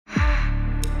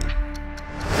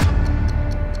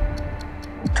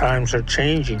Times are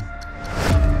changing.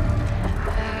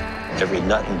 Every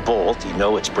nut and bolt, you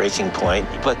know its breaking point,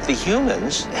 but the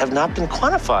humans have not been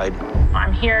quantified.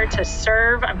 I'm here to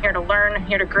serve, I'm here to learn, I'm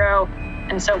here to grow,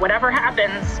 and so whatever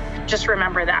happens, just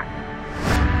remember that.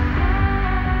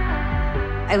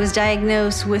 I was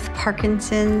diagnosed with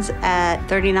Parkinson's at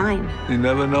 39. You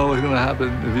never know what's going to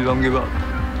happen if you don't give up.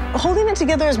 Holding it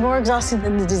together is more exhausting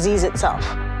than the disease itself.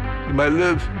 You might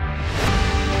live.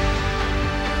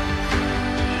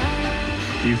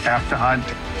 You have to hunt.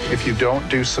 If you don't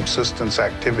do subsistence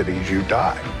activities, you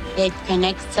die. It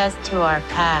connects us to our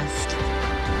past.